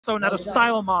also another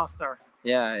style master.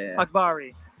 Yeah, yeah.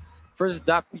 Akbari. First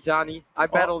Dav Pisani. I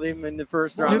battled him in the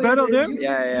first round. You battled him?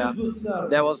 Yeah, yeah.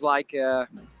 That was like, no.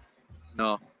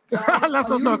 Let's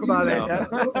not talk about it.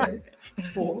 No. Yeah.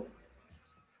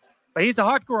 But he's a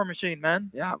hardcore machine, man.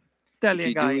 Yeah. Italian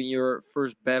If you're guy. doing your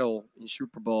first battle in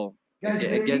Super Bowl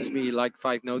against me, like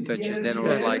 5 no touches, then I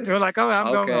was like, You're like, oh,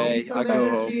 I'm going okay, home. I go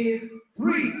home.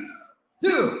 3,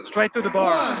 2, Straight to the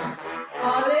bar.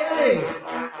 1.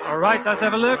 All right, let's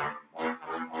have a look.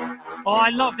 Oh, I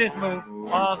love this move.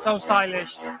 Oh, so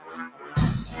stylish.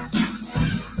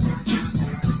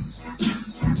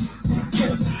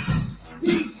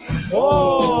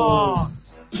 Oh!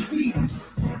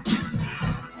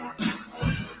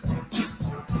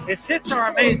 His sits are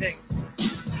amazing.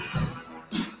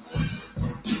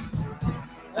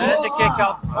 And the kick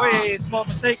up. Oh, yeah, small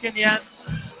mistake in the end.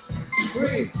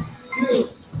 3, 2,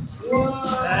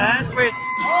 1. And switch.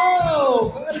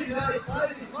 Oh, very nice.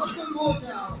 Muscle move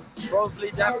now.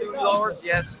 Probably Dav doing lowers,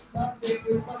 yes.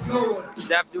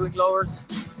 Dav doing lowers.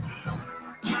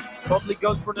 Probably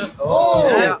goes for the. Oh,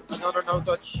 yeah, another no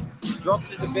touch. Drops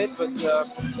it a bit, but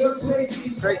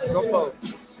crazy combo.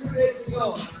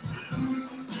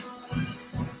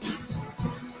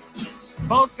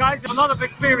 Both guys have a lot of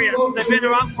experience. They've been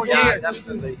around for years.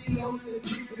 Definitely.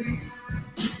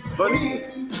 But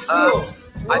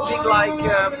I think like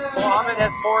Mohammad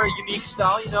has more a unique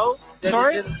style, you know.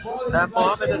 Sorry?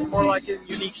 Mohammad has more like a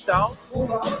unique style.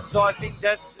 So I think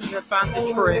that's an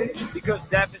advantage for him because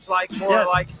Dav is like more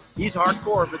like he's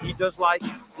hardcore, but he does like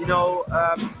you know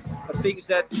things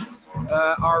that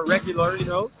are regular, you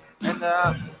know. And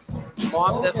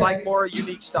Mohammad has like more a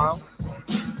unique style,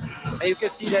 and you can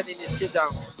see that in his sit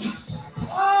down,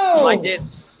 like this.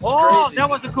 It's crazy. That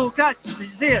was a cool catch. Did you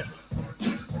see it?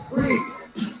 3,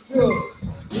 2,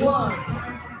 1.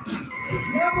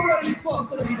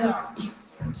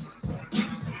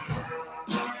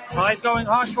 Oh, he's going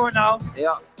hardcore now.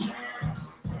 Yeah.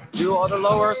 Do all the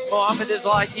lowers. Mohammad is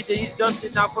like, he's done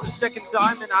it now for the second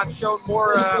time, and I've shown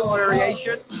more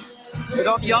variation. But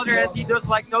on the other hand, he does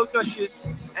like no touches.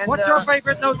 And, what's your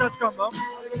favorite no touch combo?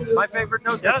 My favorite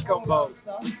no touch combo.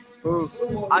 Ooh.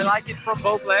 I like it from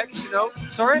both legs, you know.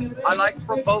 Sorry? I like it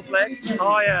from both legs.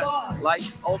 Oh, yeah. Like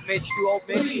old Mitch to old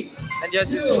Mitch. And then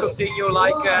just continue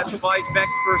like Tobias Beck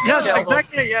versus Yes, Kelvin.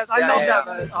 exactly. Yes, I love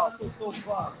that. Oh.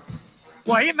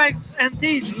 Well, he makes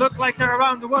NDs look like they're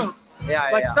around the world. Yeah,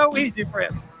 like so easy for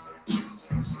him.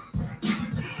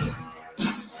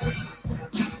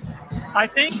 I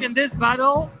think in this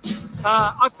battle,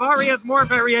 Akbari has more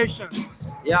variation.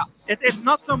 Yeah. It's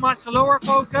not so much lower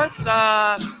focus.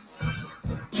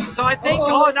 So I think,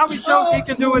 now he shows he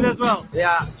can do it as well.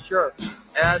 Yeah, sure.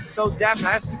 So Dav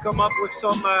has to come up with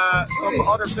some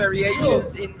other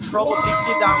variations in probably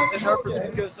sit downs and uppers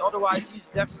because otherwise he's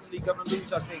definitely gonna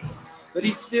lose, I think. But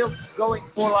he's still going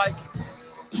for like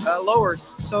lowers.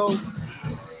 So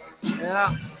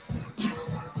yeah.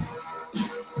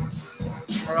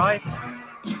 All right.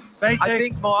 Basics. I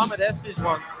think Mohammad has this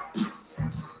one.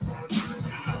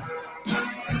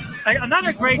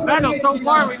 Another great battle so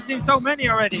far. We've seen so many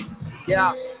already.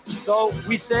 Yeah. So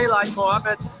we say like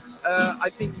Mohammad. I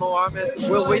think Mohammad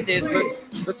will win this,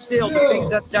 but still the things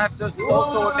that Dav does is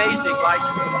also amazing. Like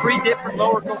 3 different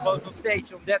lower combos on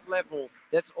stage on that level.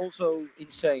 That's also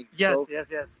insane. Yes, so,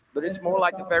 yes. But it's more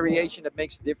like the variation that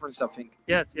makes a difference, I think.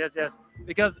 Yes.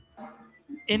 Because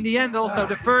in the end, also,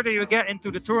 the further you get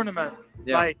into the tournament,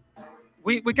 like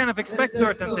we kind of expect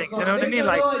certain things. You know what I mean?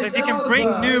 Like if you can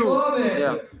bring new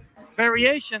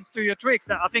variations to your tricks,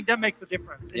 I think that makes a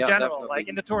difference in general, definitely. like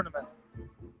in the tournament.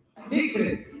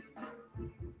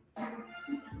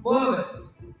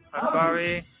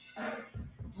 Akbari.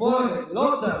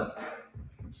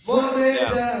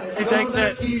 He takes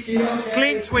it.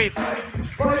 Clean sweep.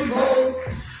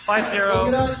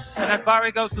 5-0. And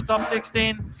Akbari goes to top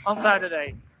 16 on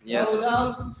Saturday. Yes.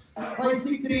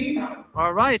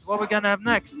 All right, what we're going to have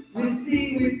next? We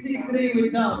see 3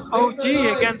 with Dav. OG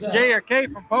against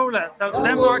JRK from Poland. So it's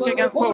Denmark against Poland.